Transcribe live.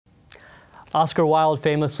Oscar Wilde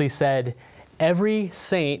famously said, "Every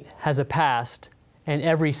saint has a past, and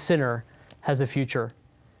every sinner has a future."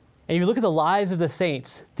 And if you look at the lives of the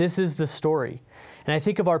saints, this is the story. And I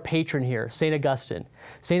think of our patron here, St. Augustine.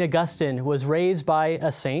 St. Augustine was raised by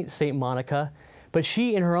a saint, St. Monica, but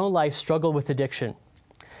she in her own life struggled with addiction.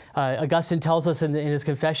 Augustine tells us in his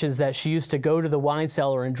Confessions that she used to go to the wine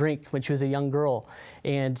cellar and drink when she was a young girl,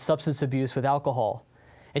 and substance abuse with alcohol.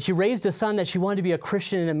 And she raised a son that she wanted to be a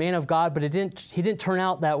Christian and a man of God, but he didn't turn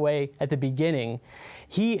out that way at the beginning.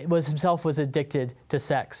 He himself was addicted to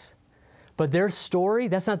sex. But their story,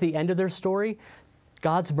 that's not the end of their story.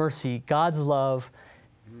 God's mercy, God's love,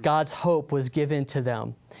 God's hope was given to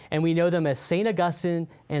them. And we know them as St. Augustine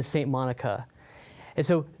and St. Monica. And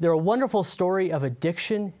so they're a wonderful story of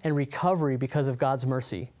addiction and recovery because of God's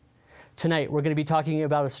mercy. Tonight, we're going to be talking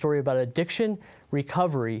about a story about addiction,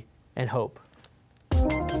 recovery, and hope.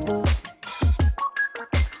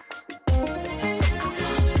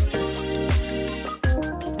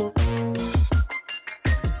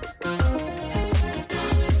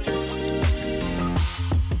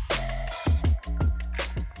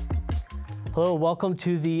 Hello, welcome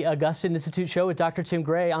to the Augustine Institute Show with Dr. Tim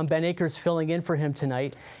Gray. I'm Ben Akers filling in for him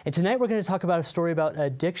tonight. And tonight we're going to talk about a story about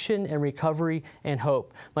addiction and recovery and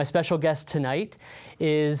hope. My special guest tonight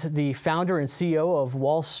is the founder and CEO of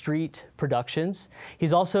Wall Street Productions.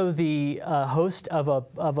 He's also the host of a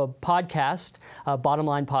podcast, a Bottom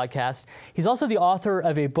Line podcast. He's also the author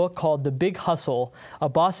of a book called The Big Hustle, a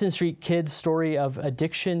Boston Street kid's story of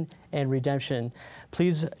addiction and redemption.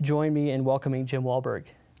 Please join me in welcoming Jim Walhberg.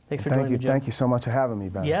 Thanks for joining me, Jim. Thank you so much for having me,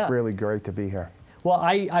 Ben. Yeah. It's really great to be here. Well,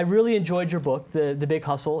 I really enjoyed your book, The Big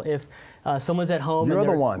Hustle. If someone's at home, you're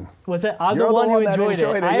the one. Was that I'm You're the one who enjoyed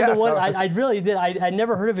it. I am the one. I really did. I'd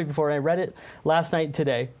never heard of it before. I read it last night and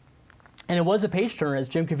today, and it was a page turner, as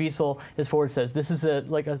Jim Caviezel, his forward says. This is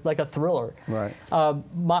like a thriller. Right. I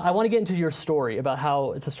want to get into your story about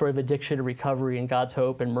how it's a story of addiction and recovery and God's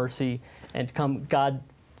hope and mercy and God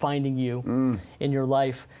finding you in your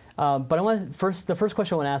life. But the first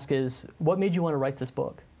question I want to ask is, what made you want to write this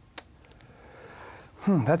book?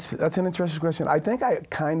 That's an interesting question. I think I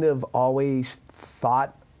kind of always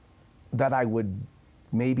thought that I would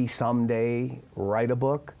maybe someday write a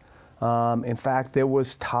book. In fact, there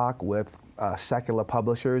was talk with secular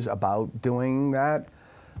publishers about doing that,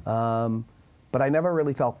 but I never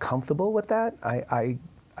really felt comfortable with that. I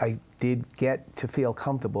did get to feel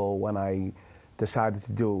comfortable when I decided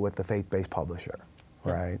to do it with the faith-based publisher.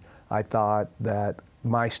 Right. I thought that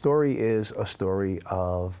my story is a story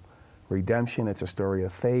of redemption. It's a story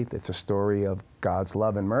of faith. It's a story of God's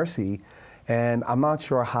love and mercy. And I'm not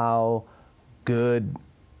sure how good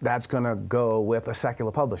that's going to go with a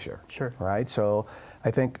secular publisher. Sure. Right. So I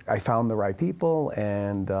think I found the right people,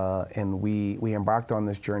 and we embarked on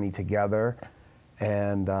this journey together.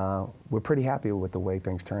 And we're pretty happy with the way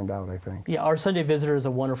things turned out, I think. Yeah, our Sunday Visitor is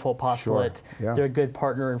a wonderful apostolate. Sure. Yeah. They're a good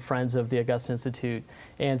partner and friends of the Augustine Institute.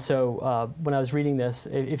 And so when I was reading this,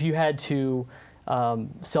 if you had to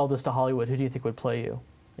sell this to Hollywood, who do you think would play you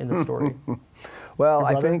in the story? Well,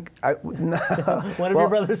 I think... One of your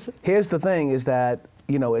brothers? Here's the thing, is that,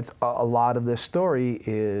 it's a lot of this story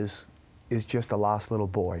is just a lost little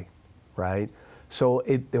boy, right? So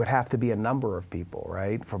it would have to be a number of people,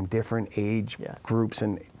 right, from different age groups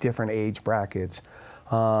and different age brackets.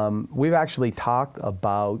 We've actually talked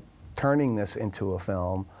about turning this into a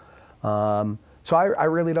film. So I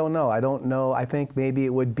really don't know. I don't know. I think maybe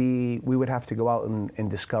we would have to go out and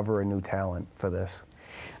discover a new talent for this.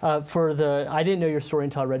 I didn't know your story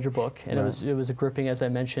until I read your book, and right. it was gripping, as I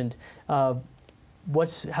mentioned. How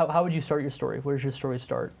would you start your story? Where does your story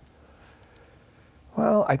start?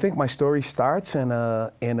 Well, I think my story starts in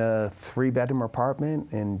a 3-bedroom apartment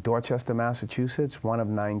in Dorchester, Massachusetts, one of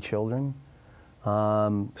 9 children,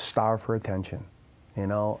 starved for attention,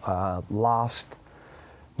 lost,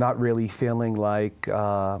 not really feeling like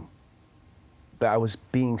that I was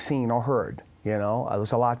being seen or heard, there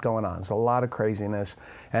was a lot going on. There's a lot of craziness,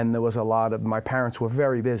 and there was my parents were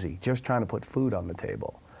very busy just trying to put food on the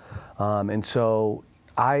table. And so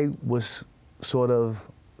I was sort of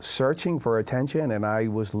searching for attention, and I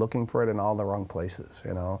was looking for it in all the wrong places,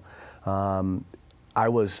 I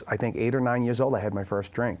was, I think, 8 or 9 years old. I had my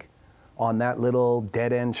first drink on that little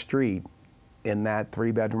dead-end street in that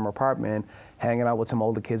 3-bedroom apartment, hanging out with some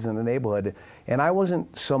older kids in the neighborhood. And I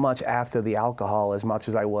wasn't so much after the alcohol as much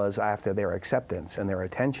as I was after their acceptance and their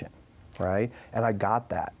attention, right? And I got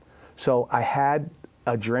that. So I had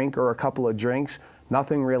a drink or a couple of drinks.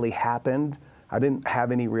 Nothing really happened. I didn't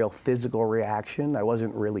have any real physical reaction. I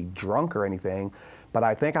wasn't really drunk or anything, but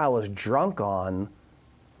I think I was drunk on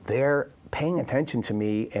their paying attention to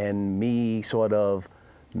me and me sort of,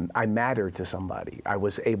 I mattered to somebody. I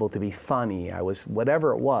was able to be funny. I was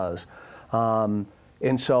whatever it was.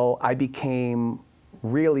 And so I became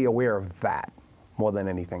really aware of that more than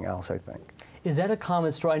anything else, I think. Is that a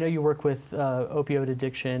common story? I know you work with opioid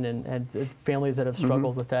addiction and families that have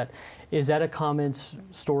struggled with that. Is that a common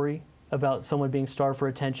story about someone being starved for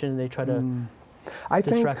attention and they try to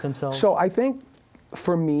distract themselves? So I think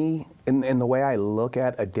for me, in the way I look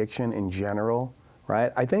at addiction in general,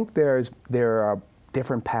 right, I think there are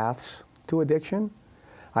different paths to addiction.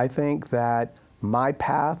 I think that my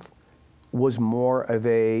path was more of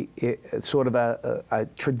a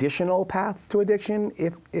traditional path to addiction,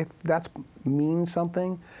 if that means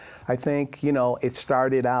something. I think, it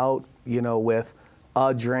started out, with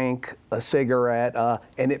a drink, a cigarette,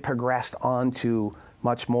 and it progressed on to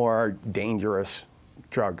much more dangerous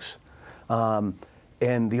drugs.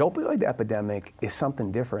 And the opioid epidemic is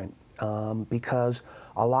something different because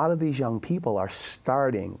a lot of these young people are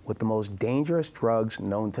starting with the most dangerous drugs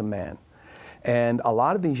known to man. And a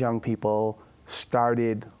lot of these young people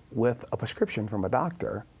started with a prescription from a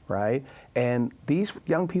doctor, right? And these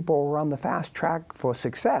young people were on the fast track for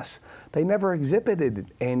success. They never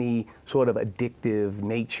exhibited any sort of addictive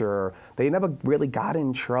nature. They never really got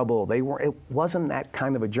in trouble. It wasn't that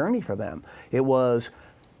kind of a journey for them. It was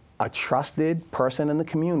a trusted person in the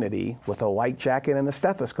community with a white jacket and a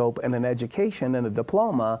stethoscope and an education and a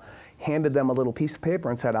diploma handed them a little piece of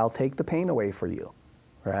paper and said, "I'll take the pain away for you,"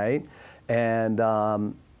 right? And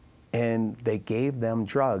they gave them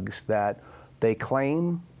drugs that they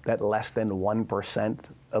claim that less than 1%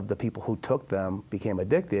 of the people who took them became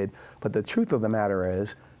addicted. But the truth of the matter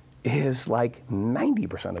is like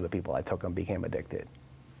 90% of the people I took them became addicted.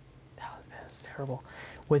 Oh, that's terrible.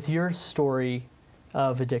 With your story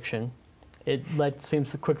of addiction, it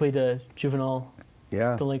seems quickly to juvenile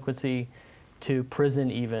delinquency, to prison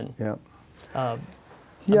even. Yeah.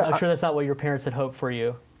 I'm sure that's not what your parents had hoped for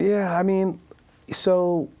you. Yeah, I mean,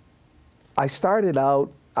 so I started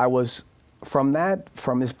out, from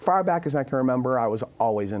as far back as I can remember, I was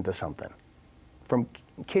always into something. From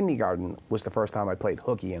kindergarten was the first time I played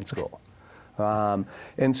hooky in school.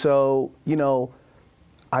 And so,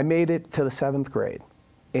 I made it to the 7th grade.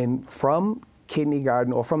 And from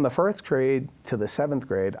kindergarten, or from the 1st grade to the 7th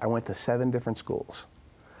grade, I went to 7 different schools.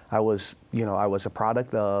 I was a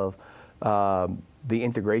product of the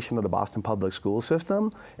integration of the Boston public school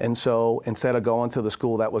system. And so instead of going to the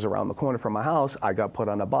school that was around the corner from my house, I got put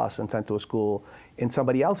on a bus and sent to a school in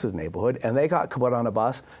somebody else's neighborhood. And they got put on a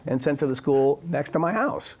bus and sent to the school next to my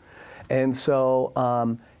house. And so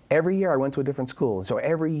every year I went to a different school. And so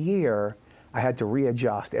every year I had to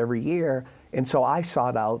readjust every year. And so I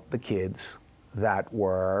sought out the kids that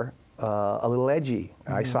were a little edgy.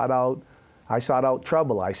 Mm-hmm. I sought out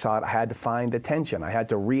trouble. I had to find attention. I had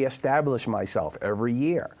to reestablish myself every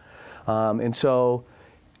year. And so,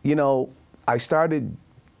 I started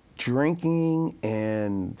drinking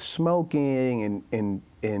and smoking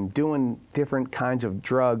and doing different kinds of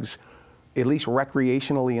drugs, at least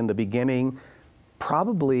recreationally in the beginning,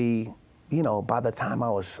 probably, by the time I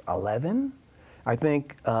was 11. I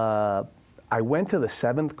think I went to the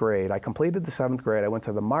 7th grade. I completed the 7th grade. I went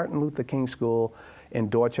to the Martin Luther King School in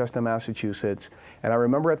Dorchester, Massachusetts. And I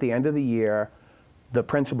remember at the end of the year, the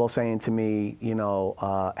principal saying to me,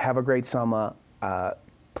 have a great summer.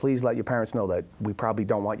 Please let your parents know that we probably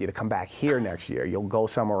don't want you to come back here next year. You'll go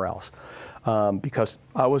somewhere else. Because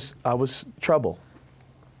I was trouble.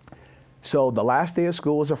 So the last day of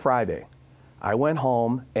school was a Friday. I went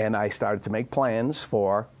home and I started to make plans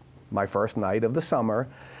for my first night of the summer.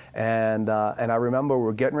 And I remember we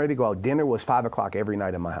were getting ready to go out. Dinner was 5 o'clock every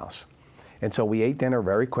night in my house. And so we ate dinner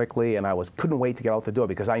very quickly, and I couldn't wait to get out the door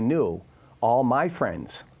because I knew all my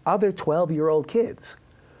friends, other 12-year-old kids,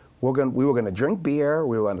 we were going to drink beer,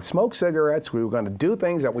 we were going to smoke cigarettes, we were going to do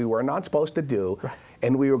things that we were not supposed to do, right.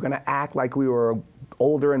 And we were going to act like we were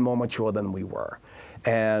older and more mature than we were.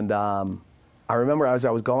 And I remember as I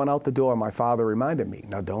was going out the door, my father reminded me,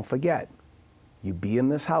 now don't forget, you be in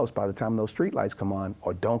this house by the time those streetlights come on,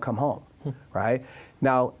 or don't come home, right?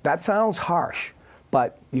 Now, that sounds harsh.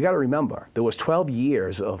 But you got to remember, there was 12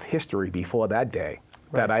 years of history before that day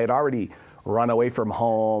that I had already run away from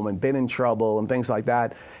home and been in trouble and things like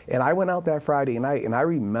that. And I went out that Friday night, and I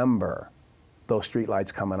remember those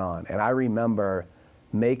streetlights coming on. And I remember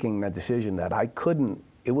making that decision that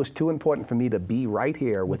it was too important for me to be right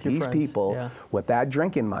here with these friends. People with that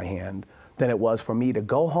drink in my hand than it was for me to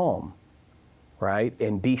go home, right,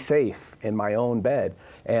 and be safe in my own bed.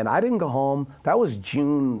 And I didn't go home. That was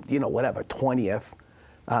June, 20th.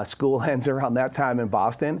 School ends around that time in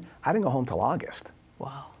Boston. I didn't go home till August.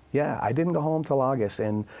 Wow. Yeah, I didn't go home till August.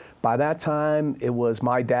 And by that time, it was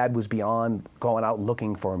my dad was beyond going out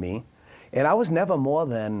looking for me. And I was never more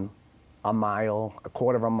than a mile, a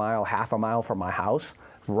quarter of a mile, half a mile from my house,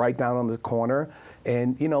 right down on the corner.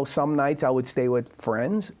 And, you know, some nights I would stay with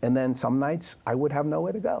friends, and then some nights I would have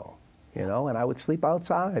nowhere to go, you know, and I would sleep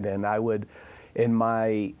outside. And I would, in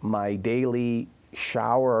my daily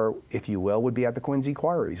shower, if you will, would be at the Quincy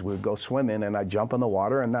Quarries. We would go swimming, and I'd jump in the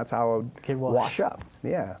water, and that's how I would wash up.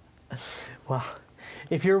 Yeah. Well,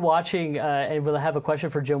 if you're watching and we'll have a question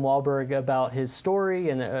for Jim Walhberg about his story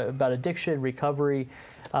and about addiction, recovery,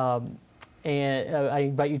 and I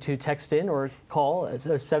invite you to text in or call. It's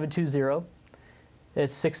 720.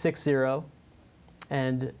 It's 660.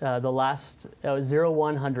 And the last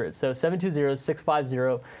 0100. So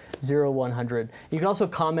 720-650-0100. You can also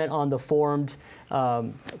comment on the formed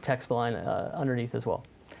text line underneath as well.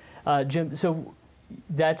 Jim, so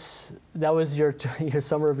that was your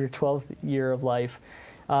summer of your 12th year of life,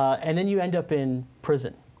 and then you end up in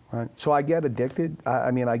prison. Right. So I get addicted. I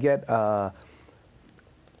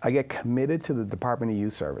get committed to the Department of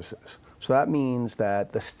Youth Services. So that means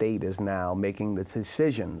that the state is now making the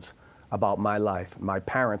decisions about my life. My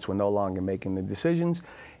parents were no longer making the decisions.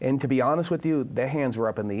 And to be honest with you, their hands were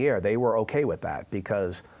up in the air. They were okay with that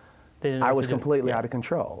because I was completely out of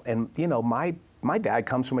control. And you know, my dad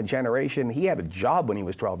comes from a generation, he had a job when he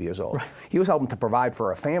was 12 years old. Right. He was helping to provide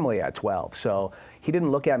for a family at 12. So he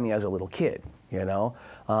didn't look at me as a little kid, you know?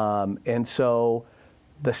 And so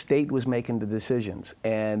the state was making the decisions.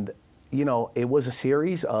 And, you know, it was a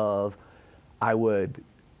series of, I would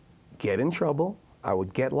get in trouble, I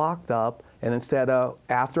would get locked up, and instead of,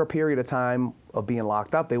 after a period of time of being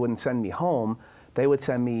locked up, they wouldn't send me home, they would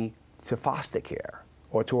send me to foster care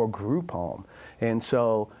or to a group home. And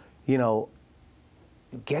so, you know,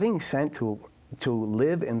 getting sent to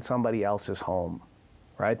live in somebody else's home,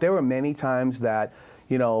 right? There were many times that,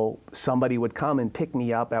 you know, somebody would come and pick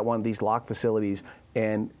me up at one of these locked facilities,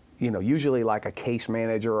 and, you know, usually like a case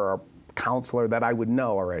manager or a counselor that I would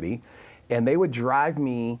know already, and they would drive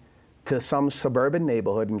me to some suburban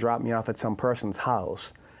neighborhood and drop me off at some person's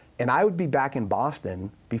house. And I would be back in Boston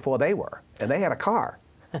before they were, and they had a car,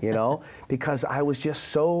 you know, because I was just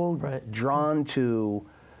so drawn to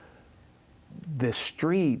this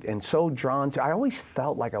street and so drawn to, I always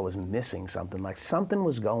felt like I was missing something, like something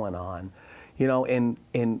was going on, you know,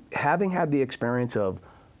 and having had the experience of,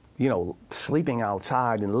 you know, sleeping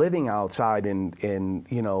outside and living outside in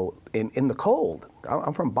you know, in the cold.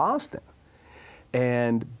 I'm from Boston.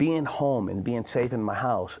 And being home and being safe in my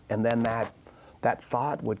house, and then that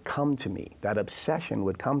thought would come to me, that obsession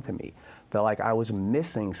would come to me, that like I was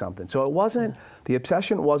missing something. So it wasn't, the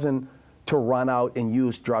obsession wasn't to run out and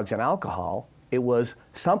use drugs and alcohol. It was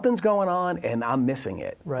something's going on and I'm missing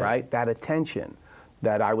it, right? That attention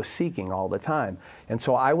that I was seeking all the time. And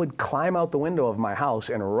so I would climb out the window of my house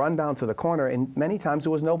and run down to the corner, and many times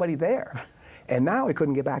there was nobody there. And now I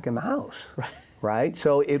couldn't get back in the house. Right?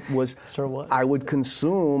 So it was, I would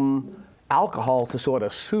consume alcohol to sort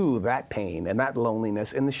of soothe that pain and that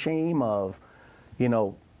loneliness and the shame of, you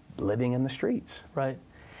know, living in the streets. Right.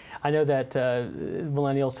 I know that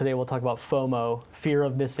millennials today will talk about FOMO, fear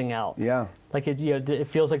of missing out. Yeah. Like it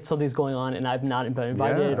feels like something's going on and I've not been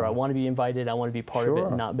invited, or I want to be invited, I want to be part of it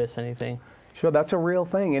and not miss anything. Sure, that's a real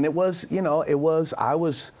thing. And it was, you know,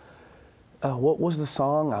 what was the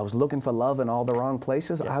song? I was looking for love in all the wrong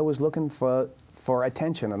places. I was looking for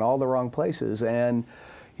attention in all the wrong places. And,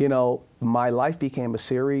 you know, my life became a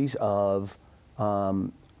series of,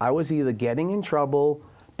 I was either getting in trouble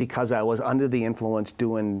because I was under the influence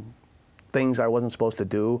doing things I wasn't supposed to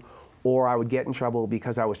do, or I would get in trouble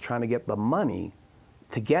because I was trying to get the money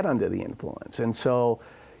to get under the influence. And so,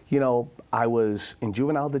 you know, I was in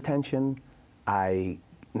juvenile detention. Life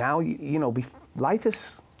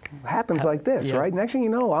happens like this, right? Next thing you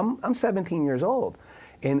know, I'm 17 years old.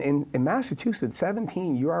 In Massachusetts,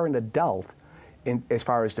 17, you are an adult as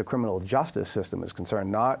far as the criminal justice system is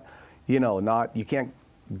concerned. You can't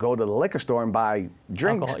go to the liquor store and buy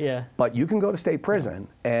drinks, but you can go to state prison.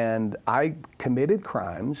 And I committed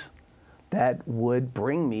crimes that would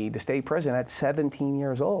bring me to state prison at 17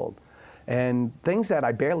 years old. And things that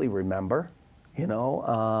I barely remember, you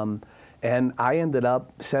know. And I ended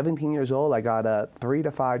up 17 years old. I got a 3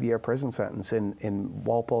 to 5 year prison sentence in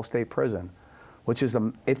Walpole State Prison, which is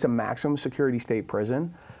it's a maximum security state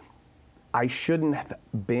prison. I shouldn't have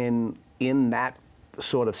been in that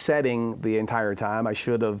sort of setting the entire time. I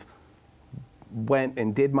should have went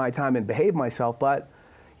and did my time and behaved myself, but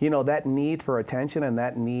you know, that need for attention and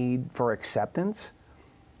that need for acceptance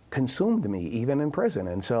consumed me even in prison.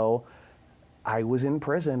 And so I was in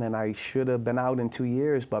prison and I should have been out in 2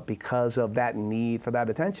 years, but because of that need for that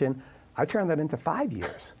attention, I turned that into 5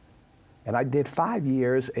 years. And I did 5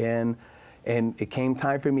 years, and it came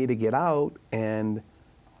time for me to get out, and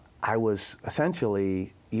I was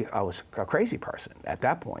essentially, I was a crazy person at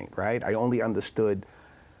that point, right? I understood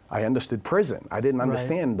prison. I didn't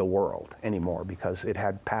understand the world anymore because it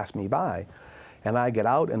had passed me by. And I get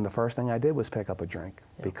out, and the first thing I did was pick up a drink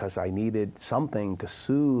because I needed something to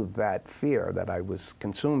soothe that fear that I was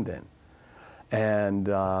consumed in. And,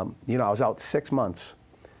 you know, I was out 6 months.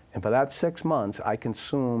 And for that 6 months, I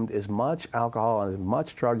consumed as much alcohol and as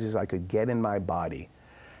much drugs as I could get in my body.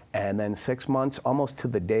 And then 6 months, almost to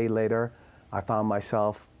the day later, I found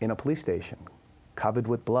myself in a police station, covered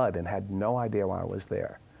with blood, and had no idea why I was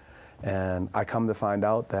there. And I come to find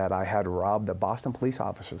out that I had robbed a Boston police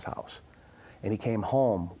officer's house. And he came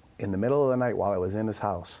home in the middle of the night while I was in his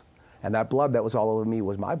house. And that blood that was all over me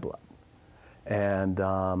was my blood. And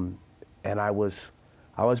I was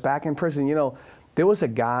back in prison. You know, there was a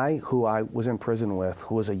guy who I was in prison with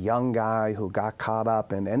who was a young guy who got caught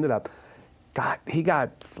up and ended up, he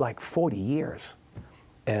got like 40 years.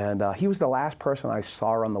 And he was the last person I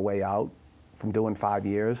saw on the way out from doing 5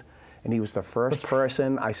 years. And he was the first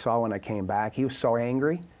person I saw when I came back. He was so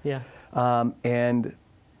angry. Yeah. And,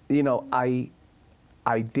 you know, I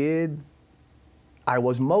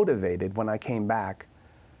was motivated when I came back.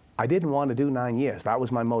 I didn't want to do 9 years. That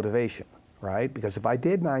was my motivation, right? Because if I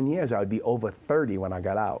did 9 years, I would be over 30 when I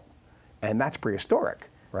got out. And that's prehistoric,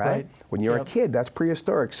 right? When you're a kid, that's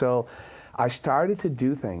prehistoric. So I started to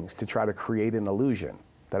do things to try to create an illusion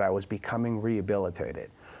that I was becoming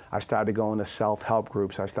rehabilitated. I started going to self-help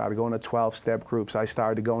groups. I started going to 12-step groups. I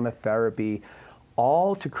started going to therapy,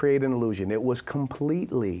 all to create an illusion. It was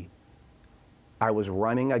completely, I was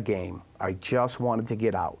running a game. I just wanted to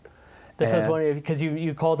get out. That's what I was wondering, because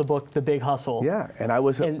you call the book The Big Hustle. Yeah, and I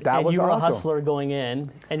was, and you were a hustler going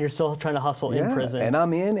in, and you're still trying to hustle in prison. And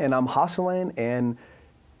I'm in, and I'm hustling,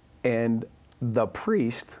 and the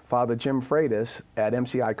priest, Father Jim Freitas at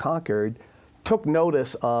MCI Concord, took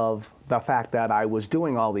notice of the fact that I was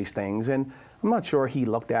doing all these things, and I'm not sure he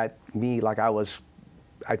looked at me like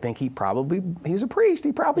I think he's a priest.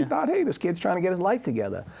 He probably thought, hey, this kid's trying to get his life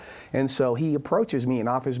together. And so he approaches me and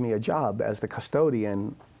offers me a job as the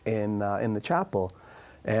custodian in the chapel.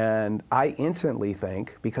 And I instantly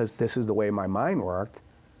think, because this is the way my mind worked,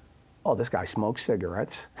 oh, this guy smokes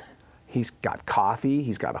cigarettes. He's got coffee.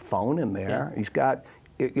 He's got a phone in there. Yeah. He's got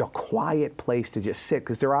a quiet place to just sit,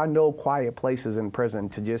 because there are no quiet places in prison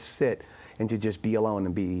to just sit and to just be alone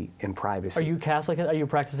and be in privacy. Are you Catholic? Are you a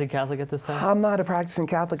practicing Catholic at this time? I'm not a practicing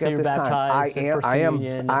Catholic at this time. So you're baptized?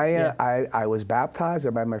 I am. I was baptized.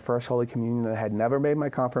 I made my first Holy Communion. I had never made my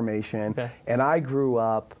confirmation, and I grew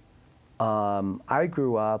up. I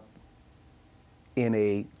grew up in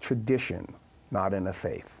a tradition, not in a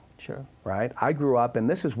faith. Sure. Right? I grew up, and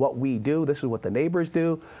this is what we do. This is what the neighbors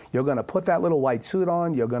do. You're going to put that little white suit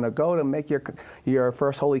on. You're going to go to make your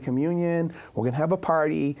first Holy Communion. We're going to have a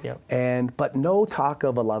party. Yep. But no talk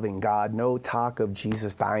of a loving God. No talk of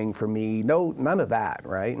Jesus dying for me. No, none of that.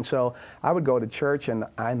 Right? And so I would go to church, and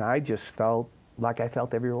I just felt like I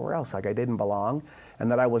felt everywhere else, like I didn't belong,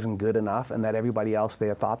 and that I wasn't good enough, and that everybody else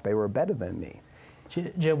there thought they were better than me.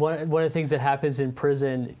 Jim, one of the things that happens in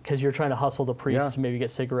prison, because you're trying to hustle the priest to maybe get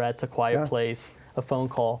cigarettes, a quiet place, a phone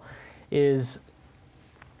call, is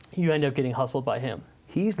you end up getting hustled by him.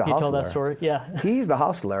 He's the hustler. Can you tell that story? Yeah. He's the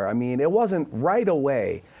hustler. I mean, it wasn't right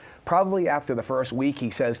away. Probably after the first week, he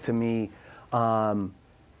says to me,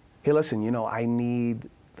 hey, listen, you know, I need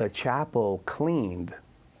the chapel cleaned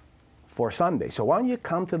for Sunday. So why don't you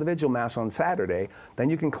come to the Vigil Mass on Saturday, then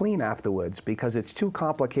you can clean afterwards, because it's too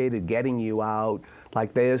complicated getting you out.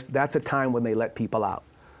 Like that's a time when they let people out.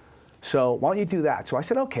 So why don't you do that? So I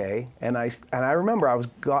said, okay. And I remember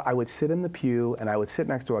I would sit in the pew, and I would sit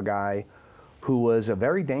next to a guy who was a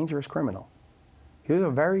very dangerous criminal. He was a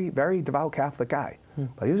very, very devout Catholic guy,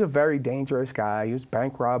 but he was a very dangerous guy. He was a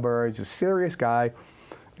bank robber. He's a serious guy.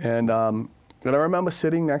 And I remember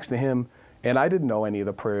sitting next to him, and I didn't know any of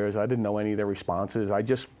the prayers. I didn't know any of the responses. I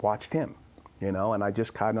just watched him, you know, and I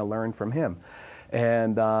just kind of learned from him.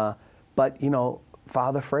 And, but, you know,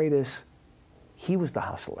 Father Freitas, he was the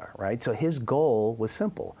hustler, right? So his goal was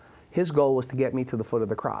simple. His goal was to get me to the foot of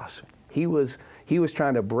the cross. He was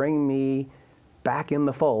trying to bring me back in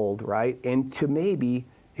the fold, right? And to maybe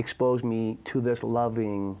expose me to this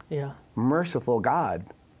loving, merciful God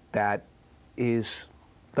that is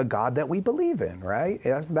the God that we believe in, right?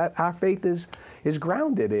 That our faith is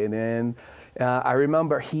grounded in. And I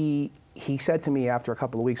remember he said to me after a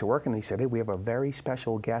couple of weeks of working, he said, hey, we have a very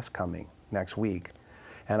special guest coming next week.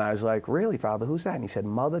 And I was like, really, Father, who's that? And he said,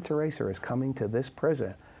 Mother Teresa is coming to this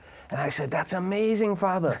prison. And I said, that's amazing,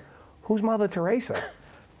 Father. Who's Mother Teresa?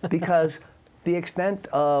 Because the extent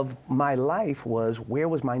of my life was, where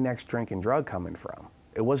was my next drink and drug coming from?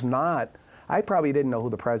 It was not, I probably didn't know who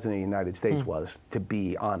the President of the United States was, to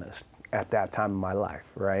be honest, at that time in my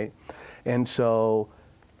life, right? And so,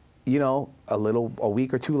 you know, a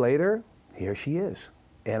week or two later, here she is.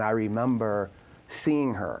 And I remember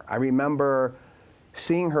seeing her. I remember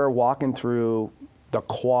seeing her walking through the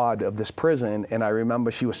quad of this prison, and I remember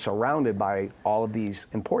she was surrounded by all of these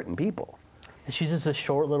important people. And she's just a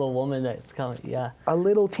short little woman that's kind of, yeah. A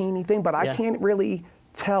little teeny thing, but I can't really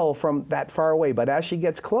tell from that far away. But as she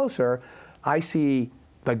gets closer, I see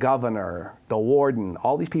the governor, the warden,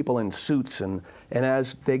 all these people in suits, and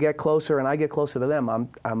as they get closer and I get closer to them,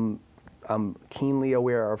 I'm keenly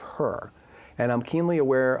aware of her. And I'm keenly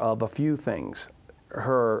aware of a few things.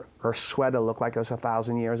 Her sweater looked like it was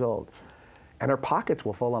 1,000 years old. And her pockets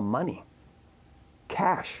were full of money,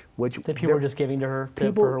 cash, which that people were just giving to her.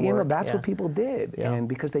 People, for her you know, work. that's what people did. Yeah. And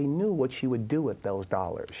because they knew what she would do with those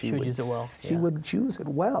dollars. She would use it well. She would use it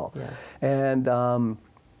well. Yeah.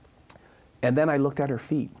 And then I looked at her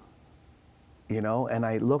feet, you know, and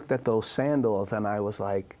I looked at those sandals and I was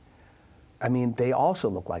like, I mean, they also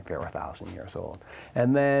look like they're 1,000 years old.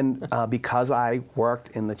 And then because I worked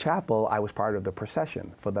in the chapel, I was part of the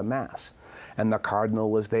procession for the Mass. And the cardinal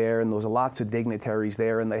was there, and there was lots of dignitaries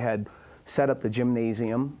there, and they had set up the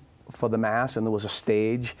gymnasium for the Mass, and there was a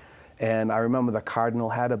stage. And I remember the cardinal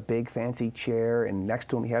had a big fancy chair, and next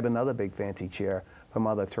to him he had another big fancy chair for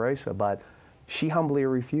Mother Teresa, but she humbly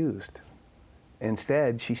refused.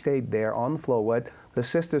 Instead, she stayed there on the floor with the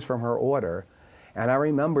sisters from her order. And I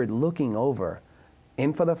remembered looking over,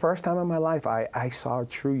 and for the first time in my life, I saw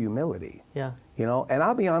true humility. Yeah. You know, and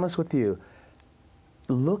I'll be honest with you,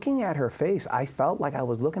 looking at her face, I felt like I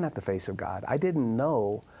was looking at the face of God. I didn't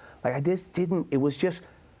know, like I just didn't, it was just,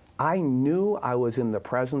 I knew I was in the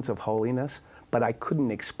presence of holiness, but I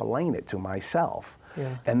couldn't explain it to myself.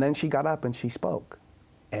 Yeah. And then she got up and she spoke.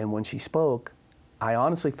 And when she spoke, I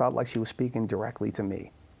honestly felt like she was speaking directly to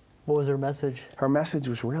me. What was her message? Her message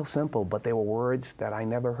was real simple, but they were words that I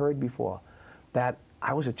never heard before. That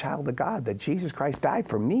I was a child of God, that Jesus Christ died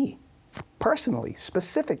for me. Personally,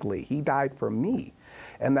 specifically, he died for me.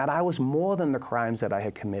 And that I was more than the crimes that I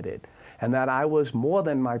had committed. And that I was more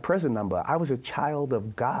than my prison number. I was a child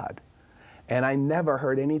of God. And I never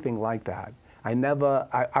heard anything like that.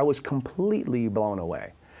 I was completely blown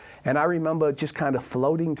away. And I remember just kind of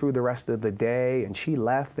floating through the rest of the day, and she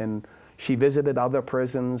left, and she visited other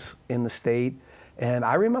prisons in the state. And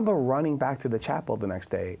I remember running back to the chapel the next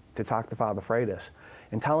day to talk to Father Freitas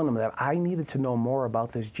and telling him that I needed to know more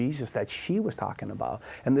about this Jesus that she was talking about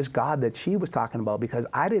and this God that she was talking about, because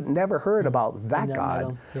I never heard about that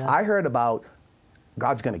God. Yeah. I heard about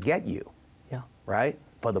God's going to get you, right?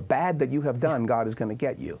 For the bad that you have done, God is going to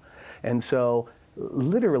get you. And so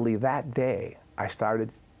literally that day, I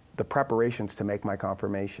started the preparations to make my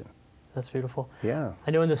confirmation. That's beautiful. Yeah.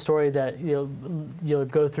 I know in the story that you'll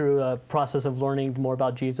go through a process of learning more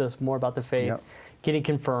about Jesus, more about the faith, getting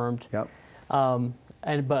confirmed. Yep.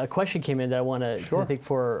 But a question came in that I want to, I think,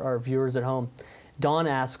 for our viewers at home. Dawn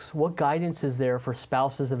asks, what guidance is there for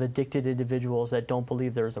spouses of addicted individuals that don't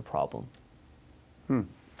believe there is a problem?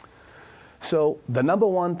 So the number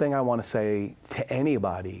one thing I want to say to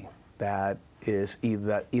anybody that is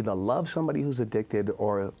either love somebody who's addicted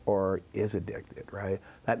or is addicted, right?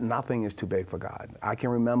 That nothing is too big for God. I can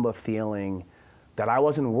remember feeling that I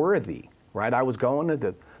wasn't worthy, right? I was going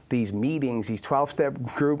to these meetings, these 12-step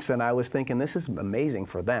groups, and I was thinking, this is amazing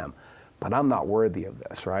for them, but I'm not worthy of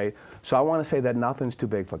this, right? So I want to say that nothing's too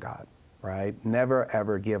big for God, right? Never,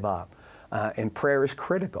 ever give up. And prayer is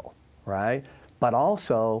critical, right? But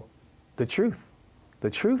also the truth. The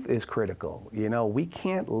truth is critical. You know, we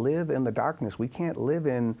can't live in the darkness. We can't live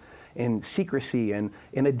in secrecy. And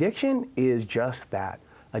addiction is just that.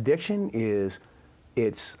 Addiction is,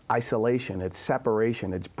 it's isolation, it's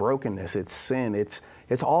separation, it's brokenness, it's sin, it's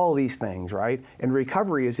all these things, right? And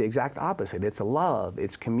recovery is the exact opposite. It's love,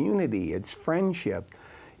 it's community, it's friendship,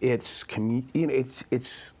 it's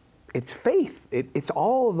faith. It's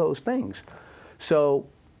all of those things. So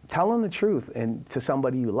telling the truth and to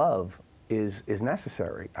somebody you love is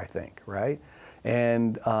necessary, I think, right?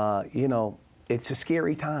 And, you know, it's a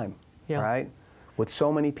scary time, right? With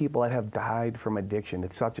so many people that have died from addiction,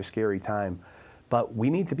 it's such a scary time. But we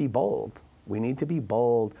need to be bold. We need to be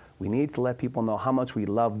bold. We need to let people know how much we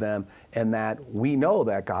love them and that we know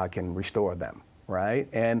that God can restore them, right?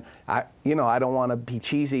 And, I don't want to be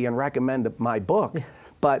cheesy and recommend my book,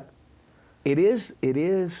 but it is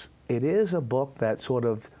it is a book that sort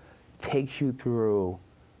of takes you through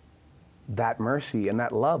that mercy and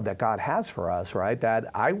that love that God has for us, right? That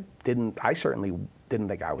I certainly didn't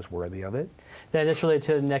think I was worthy of it. That's related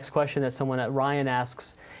to the next question that someone at Ryan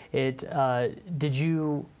asks. Did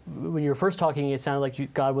you, when you were first talking, it sounded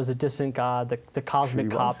like God was a distant God, the cosmic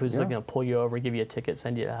cop who's like going to pull you over, give you a ticket,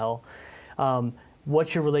 send you to hell.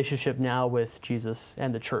 What's your relationship now with Jesus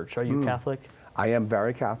and the church? Are you Catholic? I am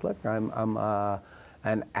very Catholic. I'm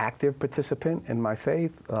an active participant in my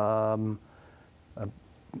faith. I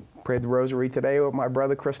prayed the rosary today with my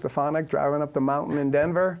brother Chris Stefanik driving up the mountain in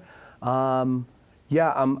Denver.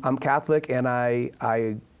 Yeah, I'm Catholic, and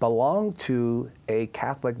I belong to a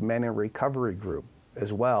Catholic Men in Recovery group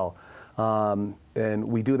as well. And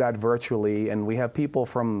we do that virtually, and we have people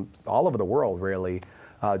from all over the world really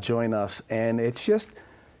join us. And it's just,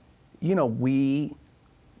 we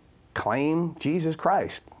claim Jesus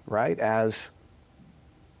Christ, right, as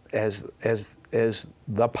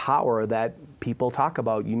the power that people talk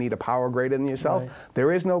about. You need a power greater than yourself. Right.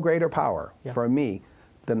 There is no greater power for me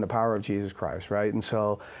than the power of Jesus Christ, right? And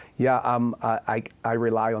so, I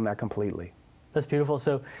rely on that completely. That's beautiful.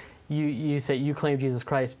 So you say you claim Jesus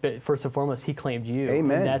Christ, but first and foremost, he claimed you.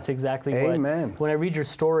 Amen. And that's exactly what, when I read your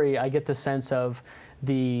story, I get the sense of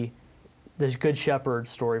the Good Shepherd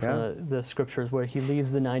story from the scriptures, where he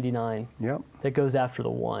leaves the 99 that goes after the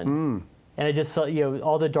one. And I just saw,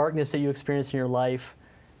 all the darkness that you experienced in your life,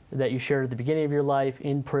 that you shared at the beginning of your life,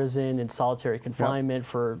 in prison, in solitary confinement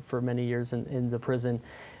for many years in the prison,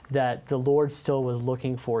 that the Lord still was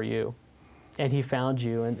looking for you, and he found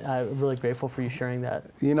you. And I'm really grateful for you sharing that.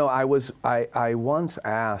 I once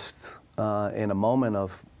asked, in a moment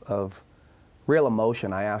of real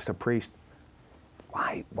emotion, I asked a priest,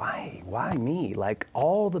 why me? Like,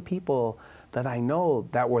 all the people that I know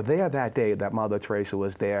that were there that day that Mother Teresa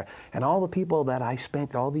was there, and all the people that I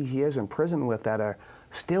spent all these years in prison with that are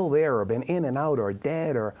still there or been in and out or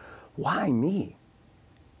dead, or why me?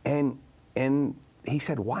 And he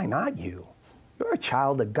said, why not you? You're a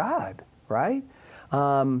child of God, right?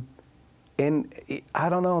 And I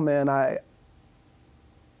don't know, man. I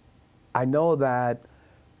know that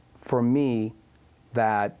for me,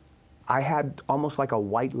 that I had almost like a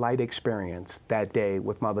white light experience that day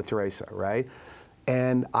with Mother Teresa, right?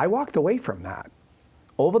 And I walked away from that.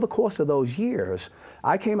 Over the course of those years,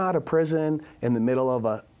 I came out of prison in the middle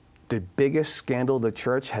of the biggest scandal the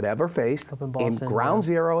church had ever faced, Up in Boston, Ground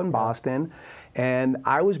Zero in Boston, and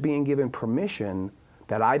I was being given permission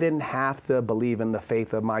that I didn't have to believe in the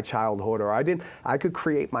faith of my childhood, or I could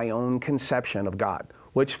create my own conception of God,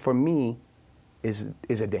 which for me is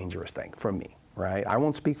a dangerous thing for me. Right? I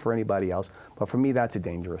won't speak for anybody else, but for me, that's a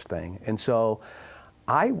dangerous thing. And so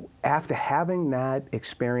after having that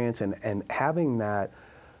experience and having that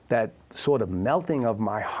sort of melting of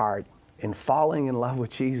my heart and falling in love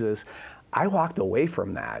with Jesus, I walked away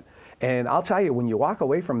from that. And I'll tell you, when you walk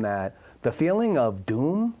away from that, the feeling of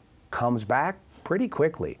doom comes back pretty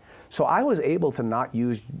quickly. So I was able to not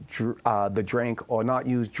use the drink or not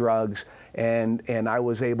use drugs, and I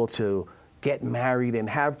was able to get married and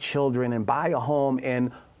have children and buy a home,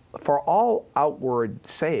 and for all outward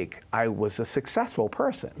sake, I was a successful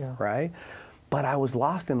person, right? But I was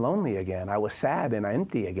lost and lonely again. I was sad and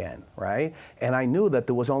empty again, right? And I knew that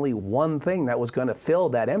there was only one thing that was going to fill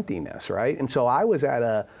that emptiness, right? And so I was at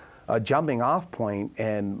a jumping off point,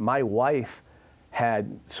 and my wife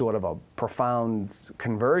had sort of a profound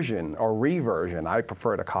conversion, or reversion, I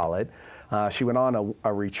prefer to call it. She went on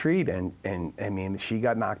a retreat, and I mean, she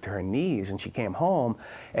got knocked to her knees, and she came home,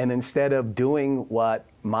 and instead of doing what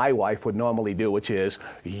my wife would normally do, which is,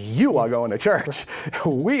 you are going to church,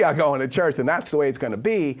 we are going to church, and that's the way it's going to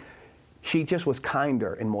be, she just was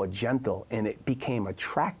kinder and more gentle, and it became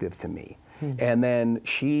attractive to me. And then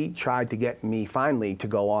she tried to get me finally to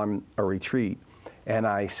go on a retreat. And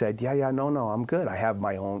I said, no, I'm good. I have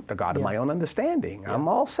the God of my own understanding. I'm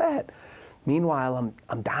all set. Meanwhile,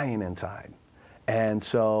 I'm dying inside. And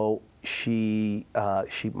so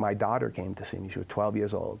my daughter came to see me. She was 12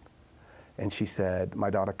 years old. And she said, my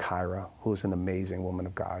daughter Kyra, who's an amazing woman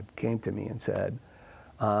of God, came to me and said,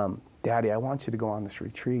 Daddy, I want you to go on this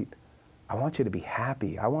retreat. I want you to be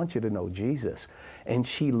happy. I want you to know Jesus. And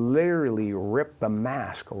she literally ripped the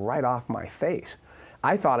mask right off my face.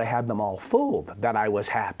 I thought I had them all fooled, that I was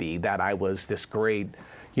happy, that I was this great,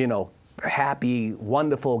 happy,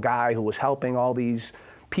 wonderful guy who was helping all these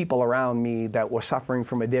people around me that were suffering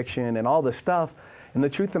from addiction and all this stuff. And the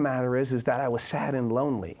truth of the matter is that I was sad and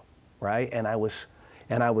lonely, right? And I was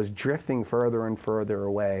drifting further and further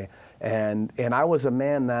away. And I was a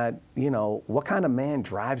man that, what kind of man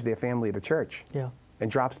drives their family to church and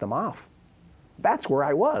drops them off? that's where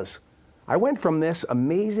I was. I went from this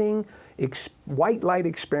amazing white light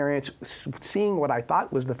experience, seeing what I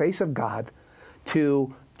thought was the face of God,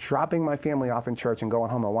 to dropping my family off in church and going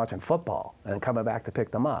home and watching football and coming back to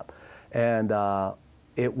pick them up. And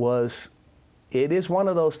it is one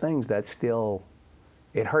of those things that still,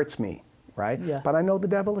 it hurts me, right? Yeah. But I know the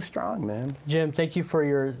devil is strong, man. Jim, thank you for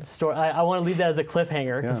your story. I want to leave that as a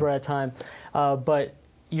cliffhanger because we're out of time. But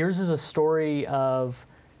yours is a story of,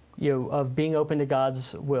 of being open to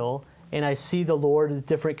God's will. And I see the Lord at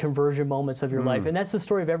different conversion moments of your life. And that's the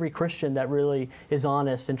story of every Christian that really is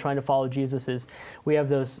honest and trying to follow Jesus. We have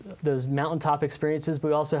those mountaintop experiences, but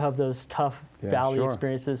we also have those tough valley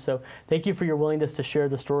experiences. So thank you for your willingness to share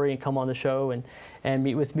the story and come on the show and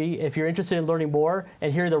meet with me. If you're interested in learning more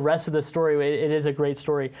and hearing the rest of the story, it is a great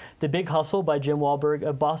story. The Big Hustle by Jim Walhberg,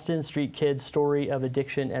 a Boston street kid's story of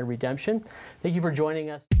addiction and redemption. Thank you for joining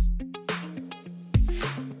us.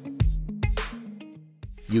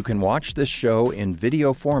 You can watch this show in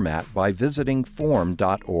video format by visiting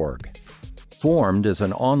formed.org. Formed is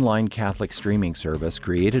an online Catholic streaming service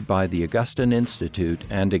created by the Augustine Institute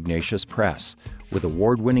and Ignatius Press, with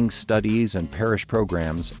award-winning studies and parish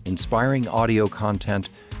programs, inspiring audio content,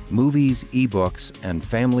 movies, ebooks, and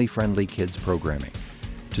family-friendly kids programming.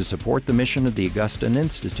 To support the mission of the Augustine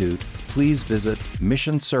Institute, please visit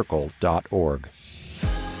missioncircle.org.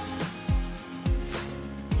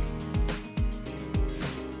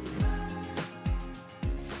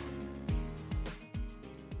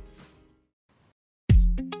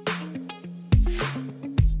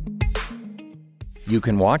 You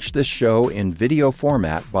can watch this show in video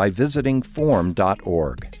format by visiting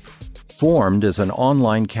formed.org. Formed is an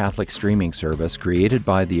online Catholic streaming service created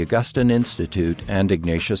by the Augustine Institute and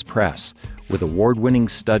Ignatius Press, with award-winning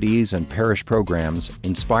studies and parish programs,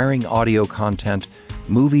 inspiring audio content,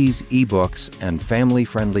 movies, ebooks, and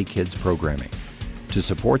family-friendly kids programming. To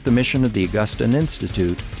support the mission of the Augustine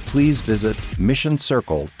Institute, please visit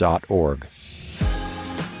missioncircle.org.